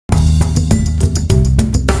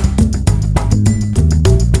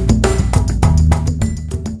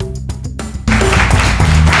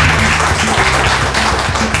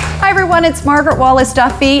everyone, it's Margaret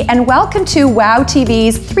Wallis-Duffy, and welcome to WoW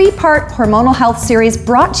TV's three-part hormonal health series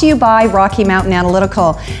brought to you by Rocky Mountain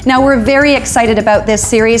Analytical. Now, we're very excited about this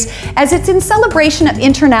series as it's in celebration of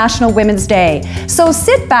International Women's Day. So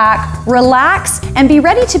sit back, relax, and be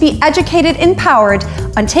ready to be educated, empowered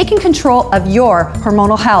on taking control of your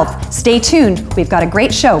hormonal health. Stay tuned, we've got a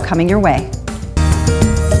great show coming your way.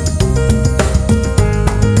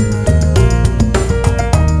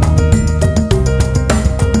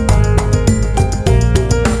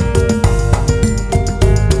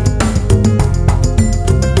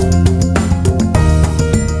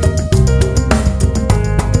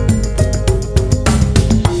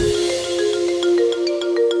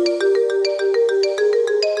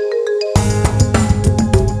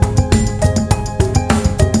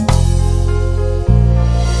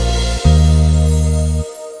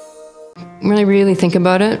 When I really think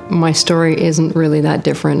about it, my story isn't really that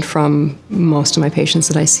different from most of my patients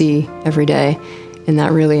that I see every day. And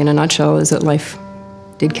that really, in a nutshell, is that life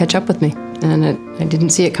did catch up with me. And I didn't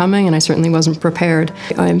see it coming, and I certainly wasn't prepared.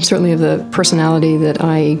 I'm certainly of the personality that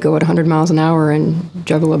I go at 100 miles an hour and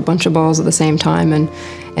juggle a bunch of balls at the same time and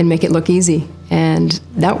make it look easy. And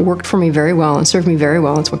that worked for me very well and served me very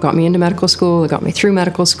well. It's what got me into medical school, it got me through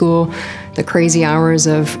medical school, the crazy hours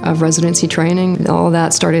of residency training, all of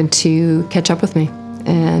that started to catch up with me.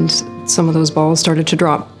 And some of those balls started to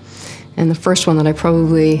drop. And the first one that I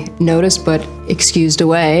probably noticed but excused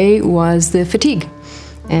away was the fatigue.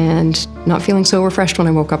 And not feeling so refreshed when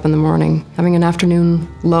I woke up in the morning, having an afternoon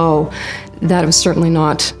low. That was certainly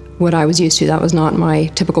not what I was used to. That was not my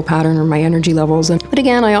typical pattern or my energy levels. But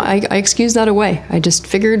again, I excused that away. I just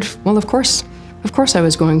figured, well, of course I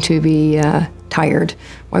was going to be tired.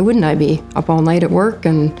 Why wouldn't I be? Up all night at work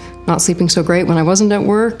and not sleeping so great when I wasn't at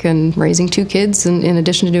work and raising two kids in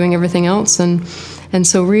addition to doing everything else. And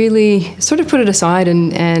so really sort of put it aside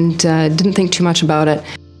and didn't think too much about it.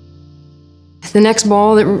 The next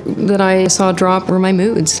ball that I saw drop were my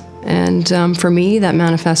moods. And for me, that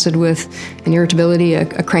manifested with an irritability, a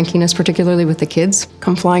crankiness, particularly with the kids,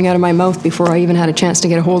 come flying out of my mouth before I even had a chance to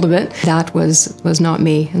get a hold of it. That was not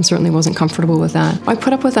me, and certainly wasn't comfortable with that. I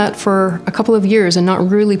put up with that for a couple of years and not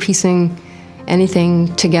really piecing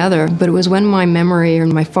anything together. But it was when my memory or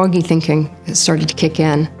my foggy thinking started to kick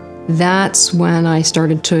in. That's when I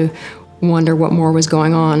started to wonder what more was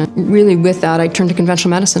going on. Really with that, I turned to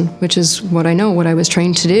conventional medicine, which is what I know, what I was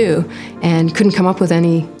trained to do, and couldn't come up with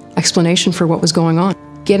any explanation for what was going on.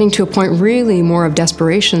 Getting to a point really more of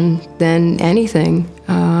desperation than anything,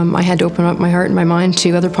 I had to open up my heart and my mind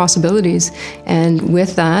to other possibilities. And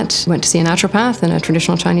with that, went to see a naturopath and a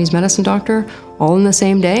traditional Chinese medicine doctor, all in the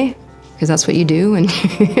same day, because that's what you do when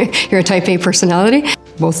you're a type A personality.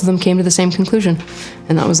 Both of them came to the same conclusion,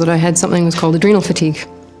 and that was that I had something that was called adrenal fatigue.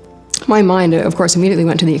 My mind, of course, immediately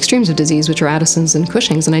went to the extremes of disease, which are Addison's and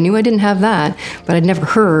Cushing's, and I knew I didn't have that, but I'd never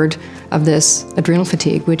heard of this adrenal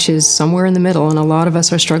fatigue, which is somewhere in the middle, and a lot of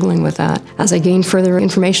us are struggling with that. As I gained further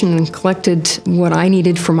information and collected what I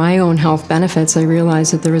needed for my own health benefits, I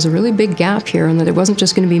realized that there was a really big gap here, and that it wasn't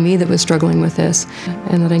just going to be me that was struggling with this,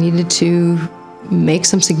 and that I needed to make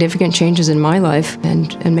some significant changes in my life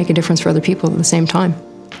and make a difference for other people at the same time.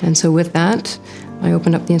 And so with that, I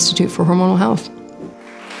opened up the Institute for Hormonal Health.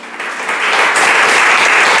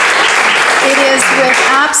 It is with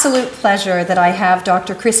absolute pleasure that I have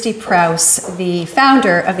Dr. Christy Prowse, the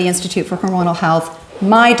founder of the Institute for Hormonal Health,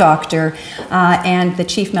 my doctor, and the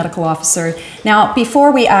Chief Medical Officer. Now,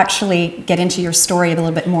 before we actually get into your story a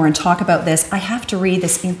little bit more and talk about this, I have to read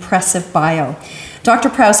this impressive bio. Dr.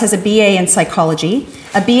 Prowse has a BA in psychology,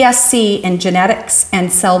 a BSc in genetics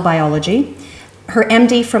and cell biology, her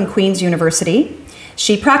MD from Queen's University.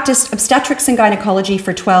 She practiced obstetrics and gynecology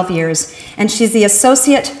for 12 years, and she's the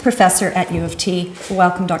associate professor at U of T.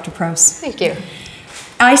 Welcome, Dr. Prowse. Thank you.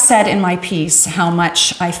 I said in my piece how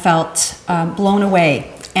much I felt blown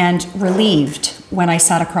away and relieved when I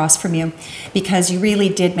sat across from you, because you really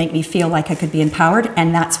did make me feel like I could be empowered,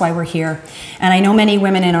 and that's why we're here. And I know many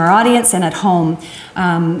women in our audience and at home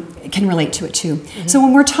can relate to it too. Mm-hmm. So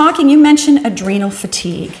when we're talking, you mentioned adrenal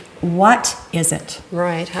fatigue. What is it?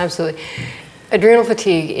 Right, absolutely. Adrenal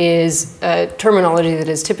fatigue is a terminology that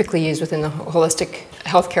is typically used within the holistic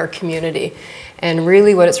healthcare community. And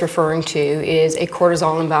really what it's referring to is a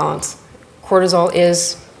cortisol imbalance. Cortisol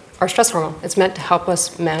is our stress hormone. It's meant to help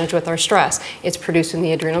us manage with our stress. It's produced in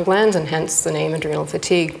the adrenal glands, and hence the name adrenal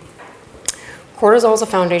fatigue. Cortisol is a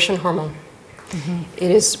foundation hormone. Mm-hmm.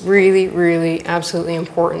 It is really, really absolutely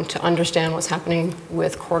important to understand what's happening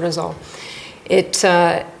with cortisol. It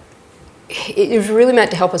is really meant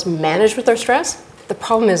to help us manage with our stress, The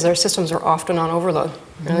problem is our systems are often on overload.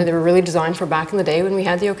 You know, they were really designed for back in the day when we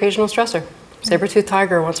had the occasional stressor. Saber-toothed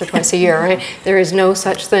tiger once or twice a year, right? There is no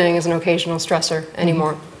such thing as an occasional stressor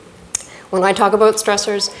anymore. When I talk about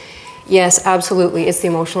stressors, yes, absolutely, it's the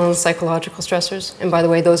emotional and psychological stressors. And by the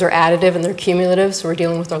way, those are additive and they're cumulative, so we're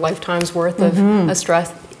dealing with our lifetime's worth of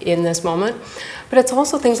stress in this moment. But it's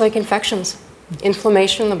also things like infections,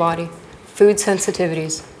 inflammation in the body, food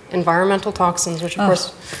sensitivities, environmental toxins, which of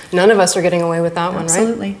course, none of us are getting away with that one, right?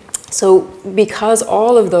 Absolutely. So because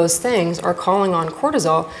all of those things are calling on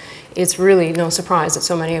cortisol, it's really no surprise that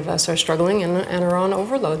so many of us are struggling and are on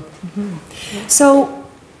overload. So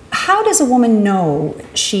how does a woman know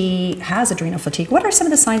she has adrenal fatigue? What are some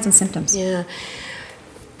of the signs and symptoms? Yeah.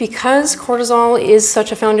 Because cortisol is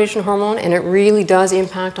such a foundation hormone and it really does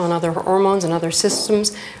impact on other hormones and other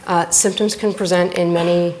systems, symptoms can present in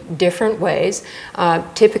many different ways.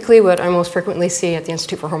 Typically what I most frequently see at the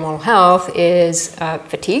Institute for Hormonal Health is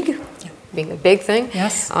fatigue, being a big thing.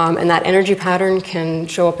 Yes. And that energy pattern can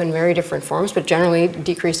show up in very different forms, but generally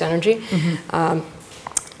decreased energy.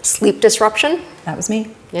 Sleep disruption. That was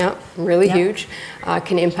me. Yeah, really huge.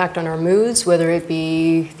 Can impact on our moods, whether it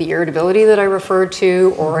be the irritability that I referred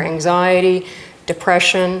to, or anxiety,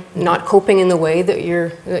 depression, not coping in the way that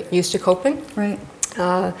you're used to coping. Right.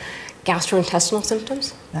 Gastrointestinal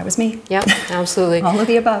symptoms. That was me. Yeah, absolutely. All of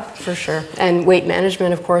the above. For sure. And weight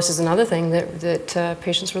management, of course, is another thing that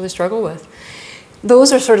patients really struggle with.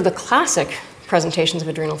 Those are sort of the classic presentations of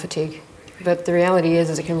adrenal fatigue. But the reality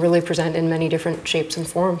is it can really present in many different shapes and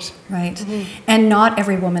forms. Right. And not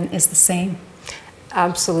every woman is the same.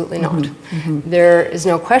 Absolutely not. There is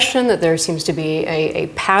no question that there seems to be a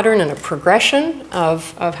pattern and a progression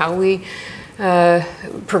of how we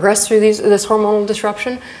progress through this hormonal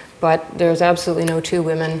disruption, but there's absolutely no two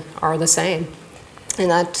women are the same. And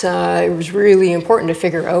that it was really important to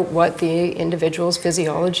figure out what the individual's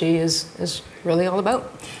physiology is really all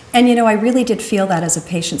about. And you know, I really did feel that as a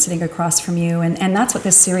patient sitting across from you, and that's what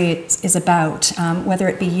this series is about, whether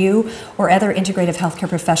it be you or other integrative healthcare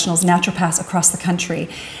professionals, naturopaths across the country.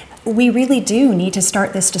 We really do need to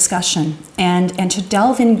start this discussion and to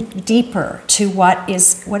delve in deeper to what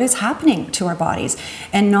is happening to our bodies,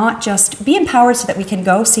 and not just be empowered so that we can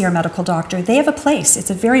go see our medical doctor. They have a place. It's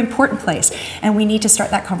a very important place, and we need to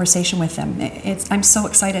start that conversation with them. I'm so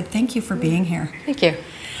excited. Thank you for being here. Thank you.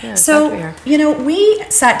 Yeah, so, you know, we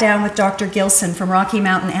sat down with Dr. Gilson from Rocky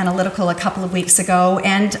Mountain Analytical a couple of weeks ago,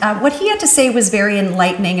 and what he had to say was very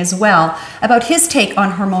enlightening as well about his take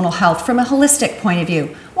on hormonal health from a holistic point of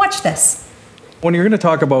view. Watch this. When you're going to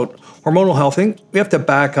talk about hormonal health, we have to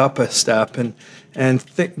back up a step and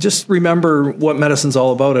just remember what medicine's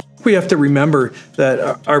all about. We have to remember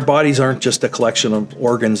that our bodies aren't just a collection of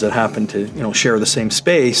organs that happen to, share the same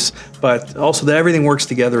space, but also that everything works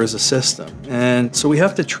together as a system. And so we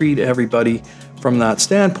have to treat everybody from that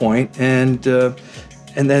standpoint. And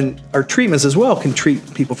then our treatments as well can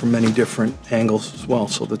treat people from many different angles as well.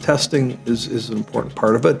 So the testing is an important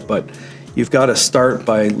part of it, but you've got to start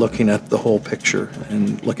by looking at the whole picture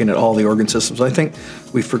and looking at all the organ systems. I think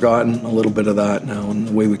we've forgotten a little bit of that now in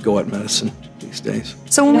the way we go at medicine these days.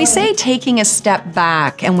 So when we say taking a step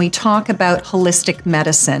back and we talk about holistic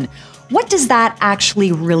medicine, what does that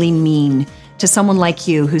actually really mean to someone like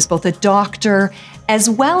you, who's both a doctor as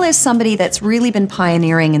well as somebody that's really been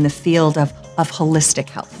pioneering in the field of holistic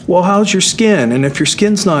health? Well, how's your skin? And if your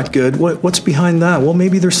skin's not good, what's behind that? Well,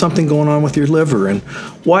 maybe there's something going on with your liver. And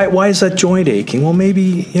why is that joint aching? Well,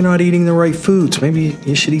 maybe you're not eating the right foods. Maybe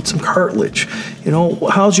you should eat some cartilage.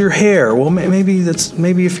 How's your hair? Well, maybe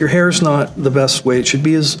if your hair's not the best way it should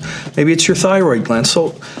be, maybe it's your thyroid gland.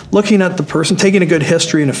 So looking at the person, taking a good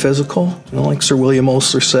history and a physical, like Sir William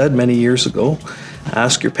Osler said many years ago,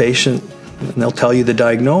 ask your patient, and they'll tell you the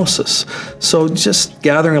diagnosis. So just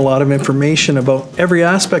gathering a lot of information about every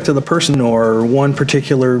aspect of the person or one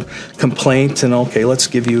particular complaint, and okay, let's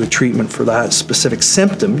give you a treatment for that specific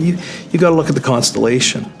symptom. You got to look at the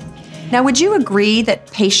constellation. Now, would you agree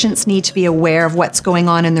that patients need to be aware of what's going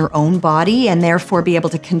on in their own body and therefore be able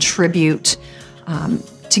to contribute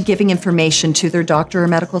to giving information to their doctor or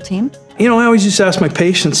medical team? I always used to ask my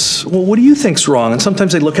patients, well, what do you think's wrong? And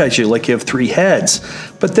sometimes they look at you like you have three heads,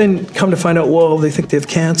 but then come to find out, well, they think they have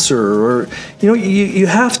cancer, or, you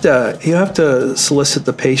have to solicit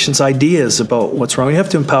the patient's ideas about what's wrong. You have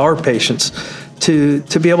to empower patients to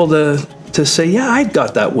be able to say, yeah, I've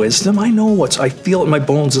got that wisdom. I know I feel it in my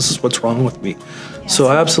bones. This is what's wrong with me. Yes.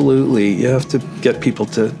 So absolutely, you have to get people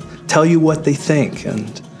to tell you what they think.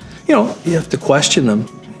 And, you have to question them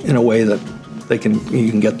in a way that you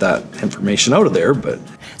can get that information out of there. But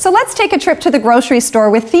so let's take a trip to the grocery store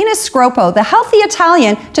with Thina Scropo, the healthy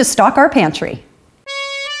Italian, to stock our pantry.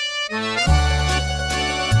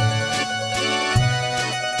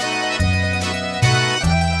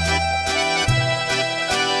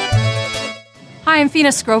 Hi, I'm Fina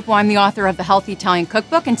Scropo. I'm the author of the Healthy Italian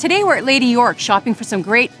Cookbook, and today we're at Lady York shopping for some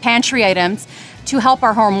great pantry items to help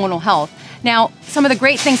our hormonal health. Now, some of the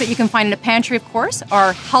great things that you can find in a pantry, of course,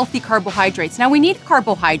 are healthy carbohydrates. Now, we need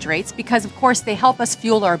carbohydrates because, of course, they help us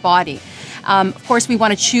fuel our body. Of course, we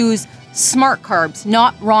want to choose smart carbs,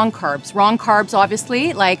 not wrong carbs. Wrong carbs,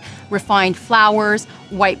 obviously, like refined flours,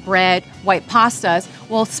 white bread, white pastas,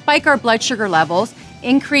 will spike our blood sugar levels,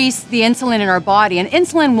 increase the insulin in our body, and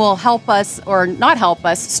insulin will help us, or not help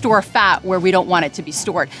us, store fat where we don't want it to be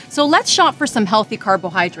stored. So let's shop for some healthy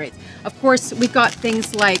carbohydrates. Of course, we've got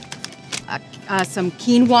things like some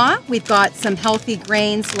quinoa. We've got some healthy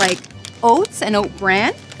grains like oats and oat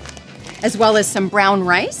bran, as well as some brown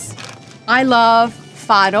rice. I love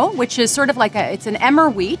fado, which is sort of like it's an emmer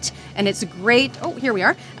wheat, and it's great. Oh, here we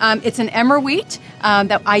are. It's an emmer wheat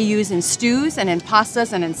that I use in stews and in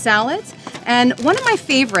pastas and in salads. And one of my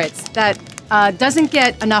favorites that doesn't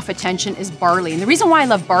get enough attention is barley. And the reason why I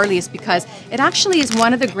love barley is because it actually is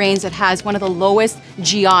one of the grains that has one of the lowest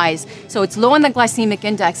GIs. So it's low on the glycemic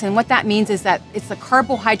index, and what that means is that it's the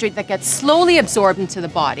carbohydrate that gets slowly absorbed into the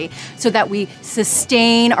body so that we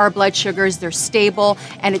sustain our blood sugars, they're stable,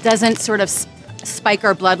 and it doesn't sort of spike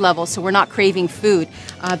our blood levels, so we're not craving food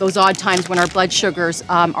those odd times when our blood sugars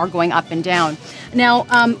are going up and down. Now,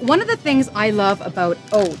 one of the things I love about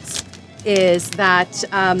oats is that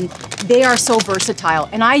they are so versatile,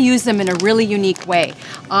 and I use them in a really unique way.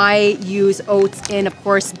 I use oats in, of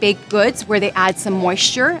course, baked goods where they add some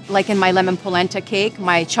moisture, like in my lemon polenta cake,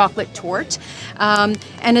 my chocolate torte. And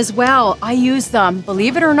as well, I use them,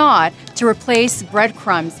 believe it or not, to replace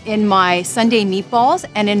breadcrumbs in my Sunday meatballs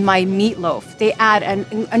and in my meatloaf. They add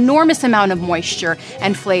an enormous amount of moisture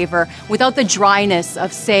and flavor without the dryness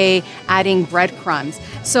of, say, adding breadcrumbs.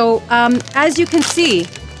 So as you can see,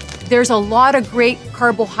 there's a lot of great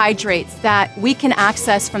carbohydrates that we can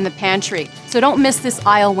access from the pantry. So don't miss this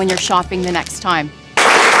aisle when you're shopping the next time.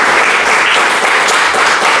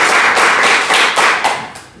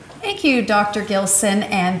 Thank you, Dr. Gilson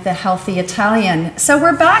and the Healthy Italian. So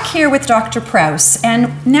we're back here with Dr. Prowse,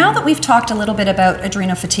 and now that we've talked a little bit about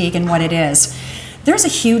adrenal fatigue and what it is, there's a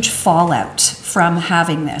huge fallout from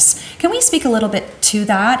having this. Can we speak a little bit to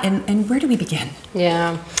that, and where do we begin?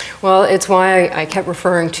 Yeah, well, it's why I kept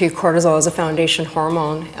referring to cortisol as a foundation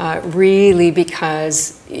hormone, really,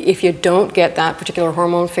 because if you don't get that particular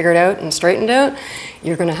hormone figured out and straightened out,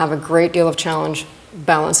 you're going to have a great deal of challenge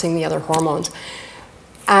balancing the other hormones.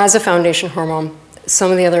 As a foundation hormone,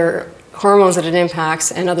 some of the other hormones that it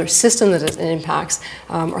impacts and other systems that it impacts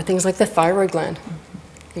are things like the thyroid gland.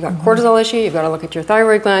 You've got cortisol issue, you've got to look at your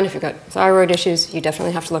thyroid gland. If you've got thyroid issues, you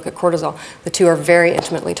definitely have to look at cortisol. The two are very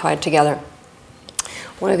intimately tied together.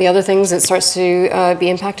 One of the other things that starts to be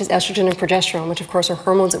impacted is estrogen and progesterone, which of course are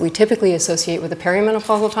hormones that we typically associate with the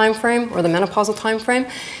perimenopausal time frame or the menopausal time frame.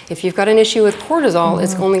 If you've got an issue with cortisol,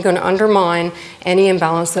 it's only going to undermine any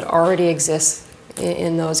imbalance that already exists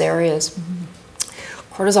in those areas.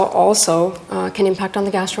 Cortisol also can impact on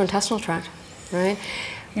the gastrointestinal tract, right?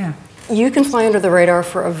 Yeah. You can fly under the radar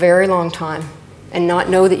for a very long time and not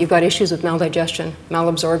know that you've got issues with maldigestion,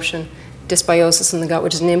 malabsorption, dysbiosis in the gut,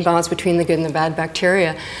 which is an imbalance between the good and the bad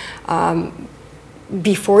bacteria,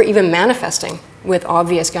 before even manifesting with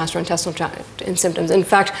obvious gastrointestinal tract symptoms. In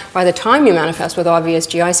fact, by the time you manifest with obvious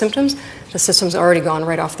GI symptoms, the system's already gone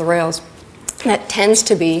right off the rails. That tends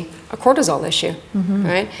to be a cortisol issue,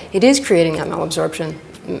 right? It is creating that malabsorption,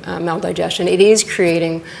 maldigestion. It is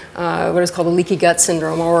creating what is called a leaky gut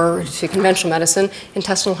syndrome, or to conventional medicine,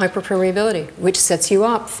 intestinal hyperpermeability, which sets you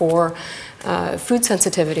up for food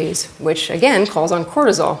sensitivities, which again calls on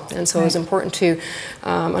cortisol. And so it's important to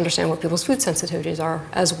understand what people's food sensitivities are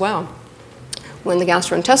as well. When the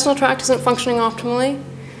gastrointestinal tract isn't functioning optimally,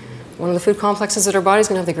 one of the food complexes that our body's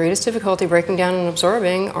going to have the greatest difficulty breaking down and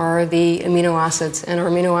absorbing are the amino acids. And our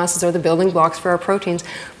amino acids are the building blocks for our proteins.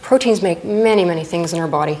 Proteins make many, many things in our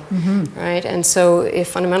body, right? And so if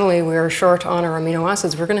fundamentally we're short on our amino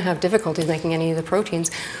acids, we're going to have difficulties making any of the proteins.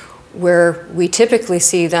 Where we typically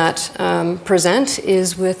see that present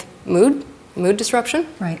is with mood disruption.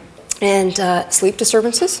 Right. And sleep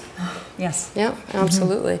disturbances. Yes. Yeah,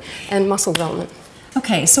 absolutely. And muscle development.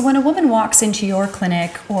 Okay, so when a woman walks into your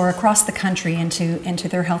clinic or across the country into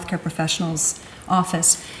their healthcare professional's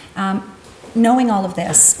office, knowing all of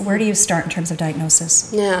this, where do you start in terms of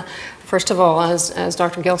diagnosis? Yeah, first of all, as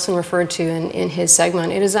Dr. Gilson referred to in his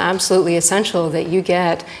segment, it is absolutely essential that you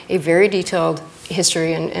get a very detailed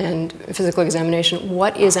history and physical examination,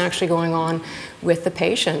 what is actually going on with the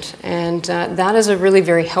patient. And that is a really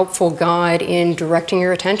very helpful guide in directing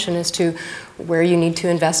your attention as to where you need to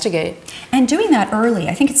investigate. And doing that early,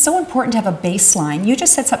 I think it's so important to have a baseline. You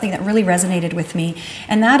just said something that really resonated with me,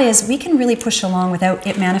 and that is we can really push along without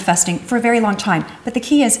it manifesting for a very long time. But the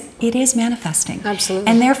key is it is manifesting. Absolutely.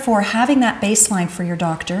 And therefore having that baseline for your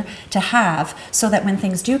doctor to have so that when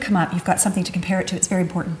things do come up, you've got something to compare it to. It's very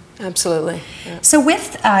important. Absolutely. Yeah. So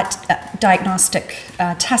with diagnostic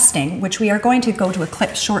testing, which we are going to go to a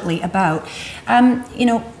clip shortly about, you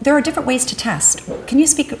know, there are different ways to test. Can you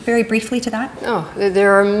speak very briefly to that? Oh,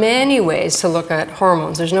 there are many ways to look at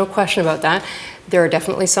hormones. There's no question about that. There are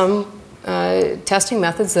definitely some testing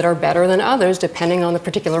methods that are better than others depending on the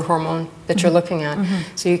particular hormone that you're looking at.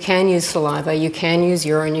 So you can use saliva, you can use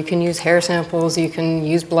urine, you can use hair samples, you can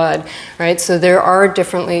use blood, right? So there are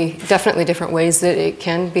definitely different ways that it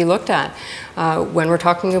can be looked at. When we're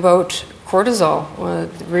talking about cortisol,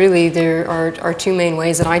 really there are two main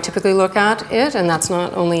ways that I typically look at it, and that's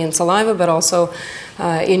not only in saliva but also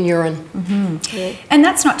in urine. And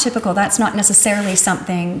that's not typical. That's not necessarily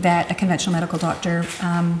something that a conventional medical doctor,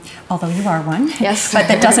 although you are one, yes, but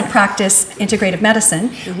that doesn't practice integrative medicine,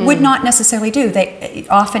 would not necessarily do. They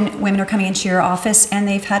often women are coming into your office and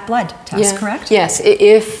they've had blood tests, correct? Yes,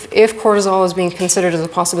 if cortisol is being considered as a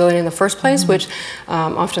possibility in the first place, which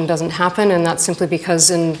often doesn't happen, and that's simply because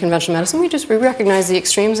in conventional medicine we recognize the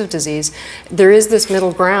extremes of disease. There is this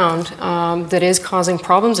middle ground that is causing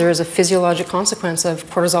problems. There is a physiologic consequence of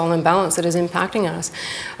cortisol imbalance that is impacting us.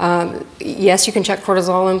 Yes, you can check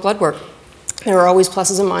cortisol in blood work. There are always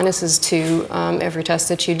pluses and minuses to every test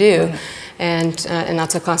that you do, and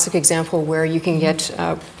that's a classic example where you can get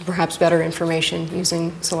perhaps better information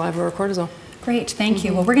using saliva or cortisol. Great, thank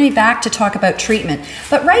you. Well, we're going to be back to talk about treatment.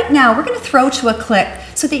 But right now, we're going to throw to a clip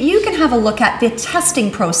so that you can have a look at the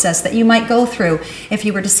testing process that you might go through if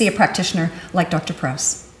you were to see a practitioner like Dr.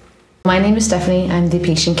 Prowse. My name is Stephanie. I'm the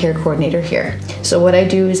patient care coordinator here. So what I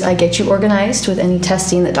do is I get you organized with any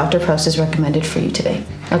testing that Dr. Prowse has recommended for you today.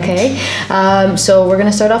 Okay? So we're going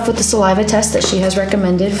to start off with the saliva test that she has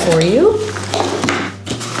recommended for you.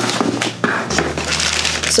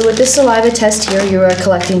 So with this saliva test here, you are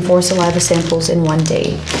collecting 4 saliva samples in one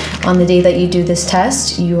day. On the day that you do this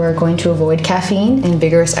test, you are going to avoid caffeine and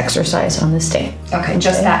vigorous exercise on this day. Okay,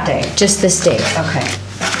 just that day? Just this day. Okay.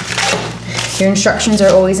 Your instructions are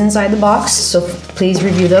always inside the box, so please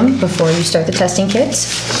review them before you start the testing kits.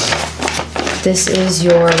 This is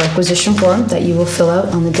your requisition form that you will fill out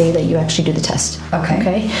on the day that you actually do the test.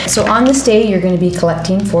 Okay. So on this day, you're going to be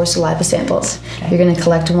collecting 4 saliva samples. Okay. You're going to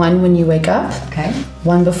collect 1 when you wake up,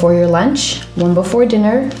 1 before your lunch, 1 before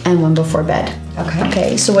dinner, and 1 before bed.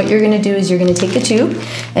 Okay. So what you're going to do is you're going to take the tube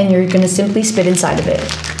and you're going to simply spit inside of it.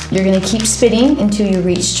 You're going to keep spitting until you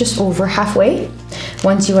reach just over halfway.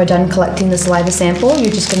 Once you are done collecting the saliva sample,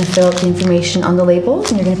 you're just going to fill out the information on the label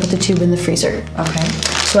and you're going to put the tube in the freezer. Okay.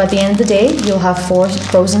 So at the end of the day, you'll have 4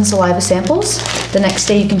 frozen saliva samples. The next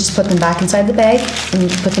day, you can just put them back inside the bag and you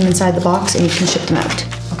can put them inside the box and you can ship them out.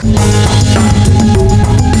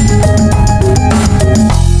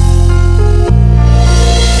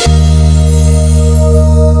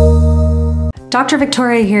 Dr.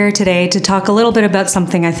 Victoria here today to talk a little bit about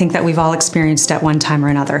something I think that we've all experienced at one time or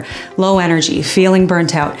another. Low energy, feeling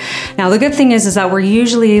burnt out. Now the good thing is that we're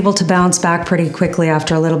usually able to bounce back pretty quickly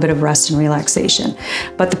after a little bit of rest and relaxation.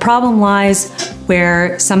 But the problem lies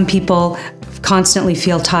where some people constantly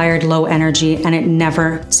feel tired, low energy, and it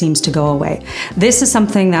never seems to go away. This is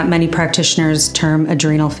something that many practitioners term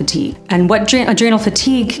adrenal fatigue. And what adrenal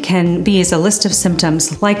fatigue can be is a list of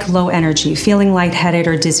symptoms like low energy, feeling lightheaded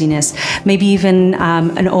or dizziness, maybe even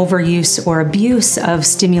an overuse or abuse of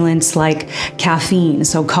stimulants like caffeine,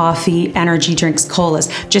 so coffee, energy drinks, colas,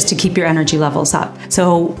 just to keep your energy levels up.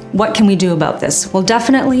 So what can we do about this? Well,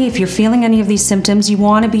 definitely if you're feeling any of these symptoms, you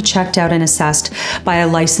want to be checked out and assessed by a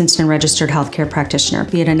licensed and registered healthcare practitioner,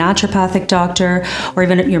 be it a naturopathic doctor or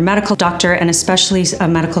even your medical doctor, and especially a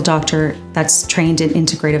medical doctor that's trained in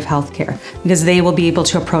integrative healthcare, because they will be able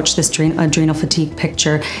to approach this adrenal fatigue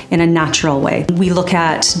picture in a natural way. We look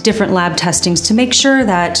at different lab testings to make sure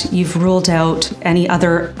that you've ruled out any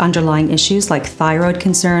other underlying issues like thyroid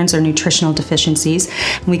concerns or nutritional deficiencies.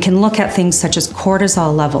 We can look at things such as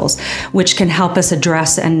cortisol levels, which can help us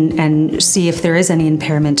address and see if there is any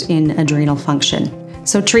impairment in adrenal function.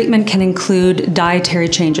 So treatment can include dietary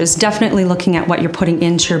changes, definitely looking at what you're putting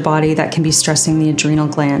into your body that can be stressing the adrenal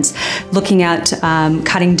glands, looking at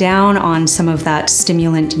cutting down on some of that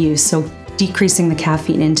stimulant use, so decreasing the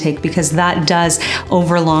caffeine intake, because that does,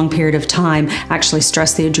 over a long period of time, actually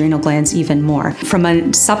stress the adrenal glands even more. From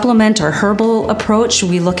a supplement or herbal approach,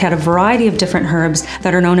 we look at a variety of different herbs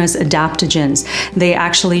that are known as adaptogens. They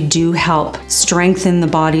actually do help strengthen the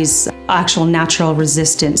body's actual natural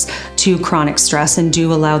resistance to chronic stress and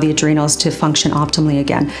do allow the adrenals to function optimally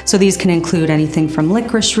again. So these can include anything from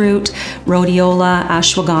licorice root, rhodiola,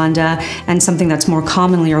 ashwagandha, and something that's more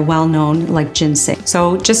commonly or well known like ginseng.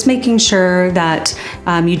 So just making sure that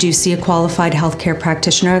you do see a qualified healthcare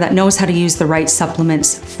practitioner that knows how to use the right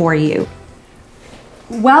supplements for you.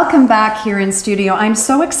 Welcome back here in studio. I'm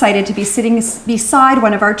so excited to be sitting beside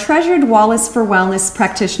one of our treasured Wallace for Wellness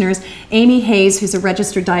practitioners, Amy Hayes, who's a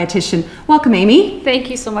registered dietitian. Welcome, Amy. Thank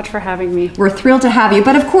you so much for having me. We're thrilled to have you.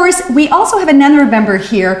 But of course, we also have another member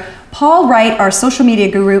here, Paul Wright, our social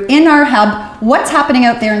media guru in our hub. What's happening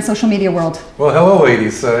out there in social media world? Well, hello,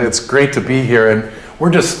 ladies. It's great to be here, and we're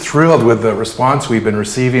just thrilled with the response we've been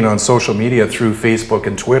receiving on social media through Facebook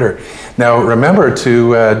and Twitter. Now, remember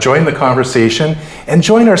to join the conversation and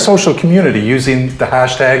join our social community using the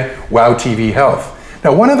hashtag WowTVHealth.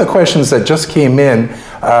 Now, one of the questions that just came in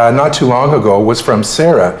not too long ago was from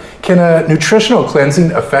Sarah. Can a nutritional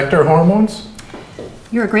cleansing affect our hormones?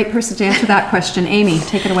 You're a great person to answer that question. Amy,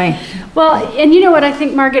 take it away. Well, and you know what, I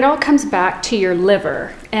think, Margaret, it all comes back to your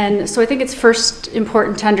liver. And so I think it's first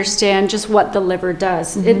important to understand just what the liver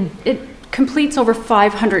does. It completes over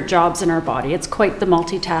 500 jobs in our body. It's quite the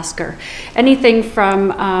multitasker. Anything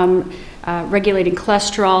from regulating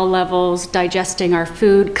cholesterol levels, digesting our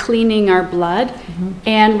food, cleaning our blood,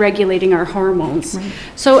 and regulating our hormones. Right.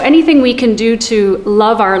 So anything we can do to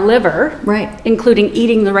love our liver, including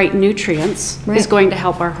eating the right nutrients, is going to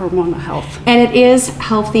help our hormonal health. And it is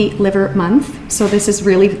Healthy Liver Month, so this is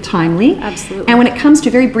really timely. Absolutely. And when it comes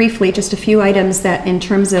to, very briefly, just a few items that in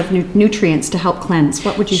terms of nutrients to help cleanse,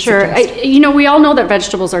 what would you suggest? You know, we all know that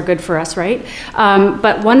vegetables are good for us, right?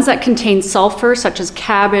 But ones that contain sulfur, such as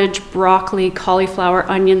cabbage, broccoli, cauliflower,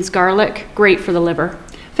 onions, garlic, great for the liver.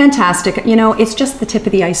 Fantastic. You know, it's just the tip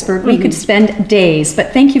of the iceberg. We could spend days,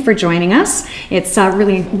 but thank you for joining us. It's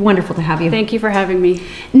really wonderful to have you. Thank you for having me.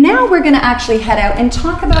 Now we're going to actually head out and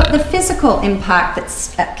talk about the physical impact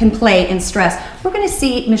that can play in stress. We're going to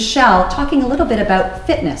see Michelle talking a little bit about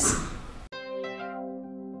fitness.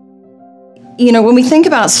 You know, when we think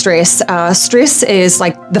about stress, stress is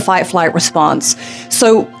like the fight-flight response.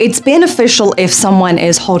 So it's beneficial if someone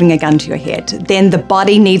is holding a gun to your head. Then the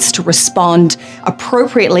body needs to respond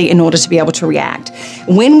appropriately in order to be able to react.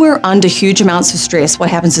 When we're under huge amounts of stress,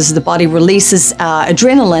 what happens is the body releases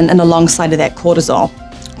adrenaline, and alongside of that, cortisol.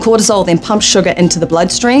 Cortisol then pumps sugar into the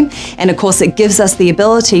bloodstream, and of course it gives us the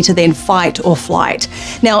ability to then fight or flight.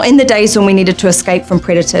 Now, in the days when we needed to escape from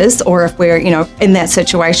predators, or if we're, you know, in that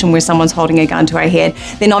situation where someone's holding a gun to our head,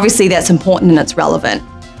 then obviously that's important and it's relevant.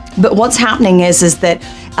 But what's happening is that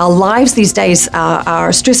our lives these days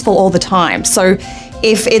are stressful all the time. So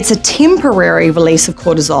if it's a temporary release of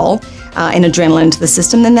cortisol and adrenaline into the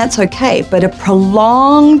system, then that's okay. But a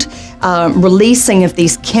prolonged releasing of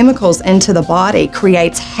these chemicals into the body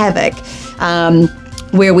creates havoc,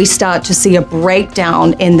 where we start to see a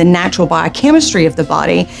breakdown in the natural biochemistry of the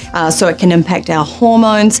body. So it can impact our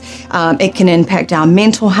hormones, it can impact our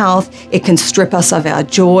mental health, it can strip us of our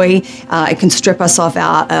joy, it can strip us of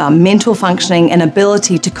our mental functioning and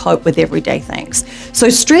ability to cope with everyday things. So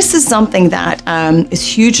stress is something that is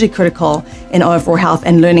hugely critical in overall health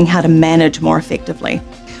and learning how to manage more effectively.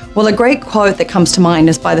 Well, a great quote that comes to mind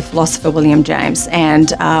is by the philosopher William James,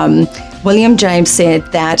 and William James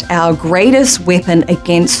said that our greatest weapon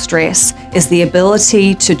against stress is the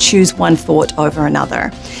ability to choose one thought over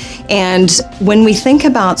another. And when we think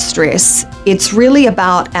about stress, it's really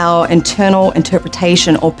about our internal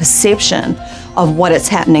interpretation or perception of what is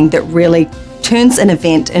happening that really turns an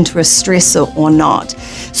event into a stressor or not.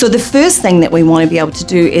 So the first thing that we want to be able to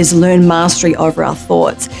do is learn mastery over our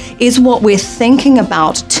thoughts. Is what we're thinking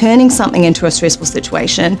about turning something into a stressful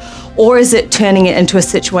situation, or is it turning it into a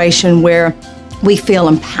situation where we feel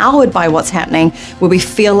empowered by what's happening, where we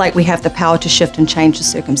feel like we have the power to shift and change the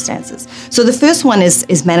circumstances? So the first one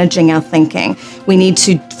is managing our thinking. We need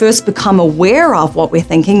to first become aware of what we're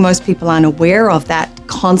thinking. Most people aren't aware of that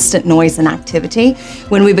constant noise and activity.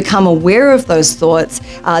 When we become aware of those thoughts,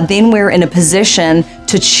 then we're in a position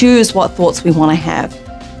to choose what thoughts we want to have.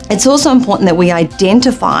 it's also important that we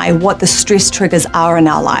identify what the stress triggers are in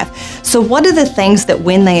our life. So what are the things that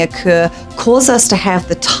when they occur cause us to have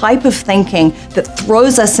the type of thinking that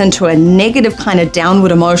throws us into a negative kind of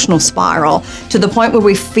downward emotional spiral to the point where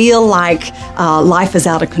we feel like life is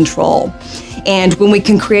out of control. And when we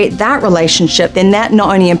can create that relationship, then that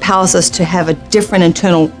not only empowers us to have a different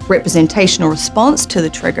internal representation or response to the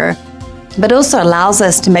trigger, but also allows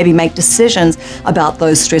us to maybe make decisions about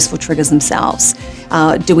those stressful triggers themselves.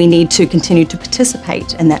 Do we need to continue to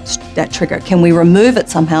participate in that trigger? Can we remove it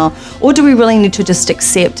somehow? Or do we really need to just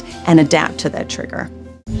accept and adapt to that trigger?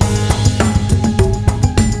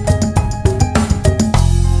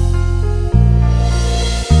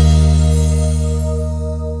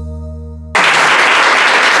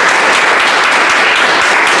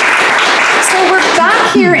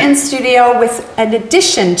 Here in studio with an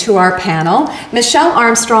addition to our panel, Michelle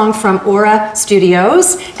Armstrong from Aura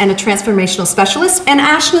Studios and a transformational specialist, and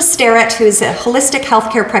Ashna Starrett, who is a holistic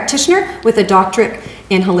healthcare practitioner with a doctorate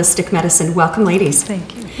in holistic medicine. Welcome, ladies.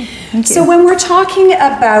 Thank you. Thank you. So when we're talking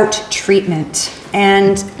about treatment,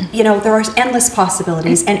 and you know, there are endless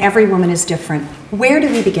possibilities and every woman is different, where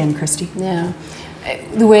do we begin, Christy? Yeah.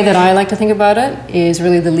 The way that I like to think about it is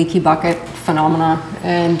really the leaky bucket phenomena.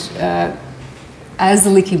 And as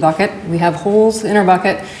the leaky bucket, we have holes in our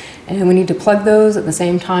bucket, and we need to plug those at the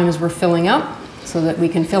same time as we're filling up so that we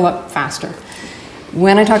can fill up faster.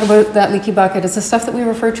 When I talk about that leaky bucket, it's the stuff that we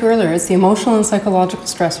referred to earlier. It's the emotional and psychological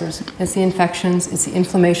stressors. It's the infections, it's the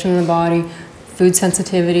inflammation in the body, food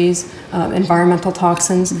sensitivities, environmental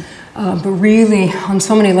toxins. But really, on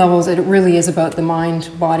so many levels, it really is about the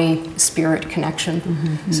mind, body, spirit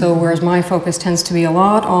connection. So whereas my focus tends to be a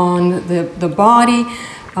lot on the body,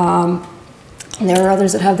 there are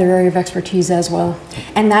others that have their area of expertise as well.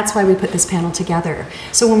 And that's why we put this panel together.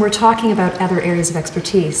 So when we're talking about other areas of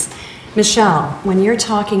expertise, Michelle, when you're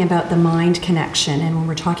talking about the mind connection and when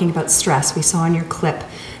we're talking about stress, we saw in your clip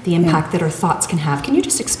the impact that our thoughts can have. Can you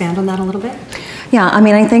just expand on that a little bit? Yeah, I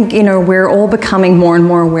mean, I think, you know, we're all becoming more and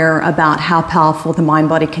more aware about how powerful the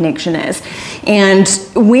mind-body connection is. And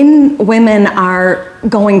when women are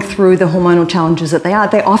going through the hormonal challenges that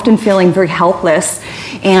they're often feeling very helpless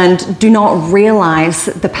and do not realize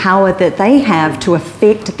the power that they have to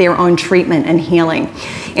affect their own treatment and healing.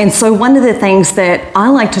 And so one of the things that I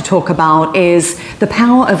like to talk about is the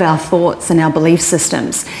power of our thoughts and our belief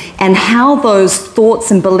systems and how those thoughts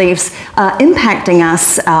and beliefs are impacting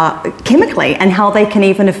us chemically and how they can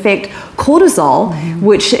even affect cortisol,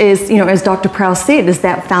 which is, you know, as Dr. Prowse said, is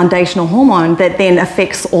that foundational hormone that then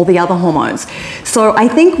affects all the other hormones. So I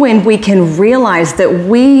think when we can realize that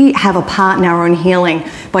we have a part in our own healing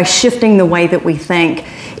by shifting the way that we think,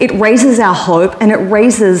 it raises our hope and it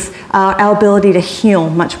raises our ability to heal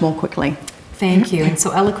much more quickly. Thank you, and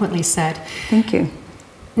so eloquently said. Thank you.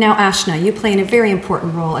 Now, Ashna, you play in a very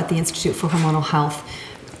important role at the Institute for Hormonal Health.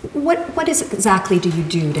 What exactly do you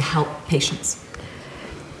do to help patients?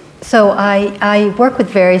 So I work with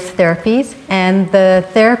various therapies, and the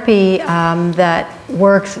therapy that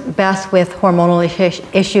works best with hormonal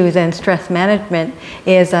issues and stress management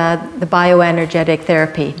is the bioenergetic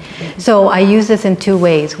therapy. So I use this in two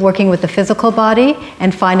ways, working with the physical body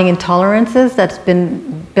and finding intolerances that's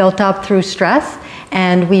been built up through stress,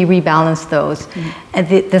 and we rebalance those. And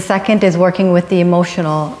the second is working with the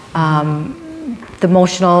emotional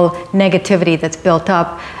negativity that's built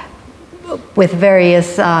up with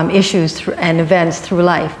various issues and events through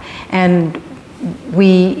life. And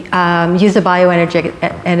we use the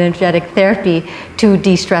bioenergetic therapy to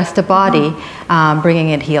de-stress the body, bringing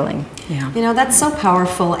it healing. Yeah. You know, that's so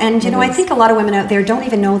powerful. And, you know, I think a lot of women out there don't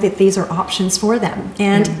even know that these are options for them.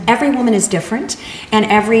 And every woman is different, and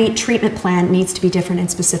every treatment plan needs to be different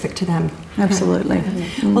and specific to them. Absolutely.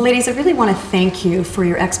 Well, ladies, I really want to thank you for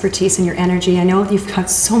your expertise and your energy. I know you've got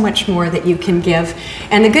so much more that you can give.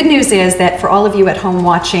 And the good news is that for all of you at home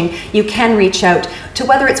watching, you can reach out to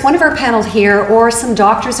whether it's one of our panel here or some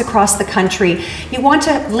doctors across the country. You want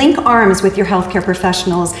to link arms with your healthcare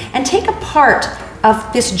professionals and take a part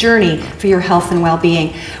of this journey for your health and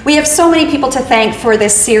well-being. We have so many people to thank for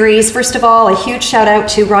this series. First of all, a huge shout out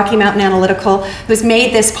to Rocky Mountain Analytical, who's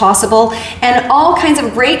made this possible, and all kinds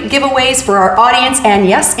of great giveaways for our audience, and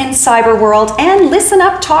yes, in cyber world, and Listen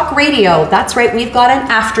Up Talk Radio. That's right, we've got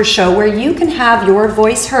an after show where you can have your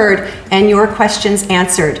voice heard and your questions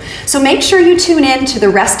answered. So make sure you tune in to the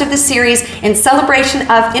rest of the series in celebration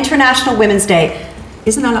of International Women's Day.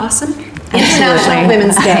 Isn't that awesome? International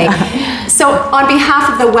Women's Day. So on behalf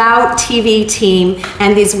of the WoW TV team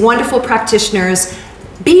and these wonderful practitioners,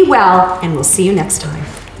 be well, and we'll see you next time.